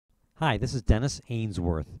Hi, this is Dennis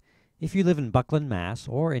Ainsworth. If you live in Buckland, Mass.,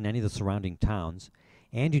 or in any of the surrounding towns,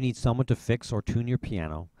 and you need someone to fix or tune your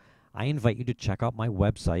piano, I invite you to check out my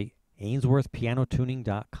website,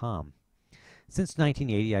 ainsworthpianotuning.com. Since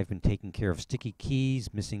 1980, I've been taking care of sticky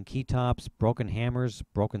keys, missing key tops, broken hammers,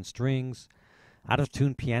 broken strings,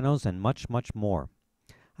 out-of-tune pianos, and much, much more.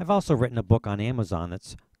 I've also written a book on Amazon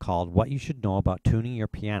that's called What You Should Know About Tuning Your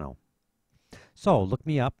Piano. So look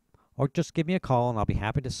me up, or just give me a call and I'll be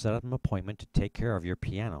happy to set up an appointment to take care of your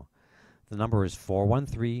piano. The number is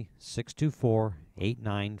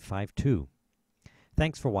 413-624-8952.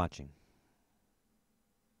 Thanks for watching.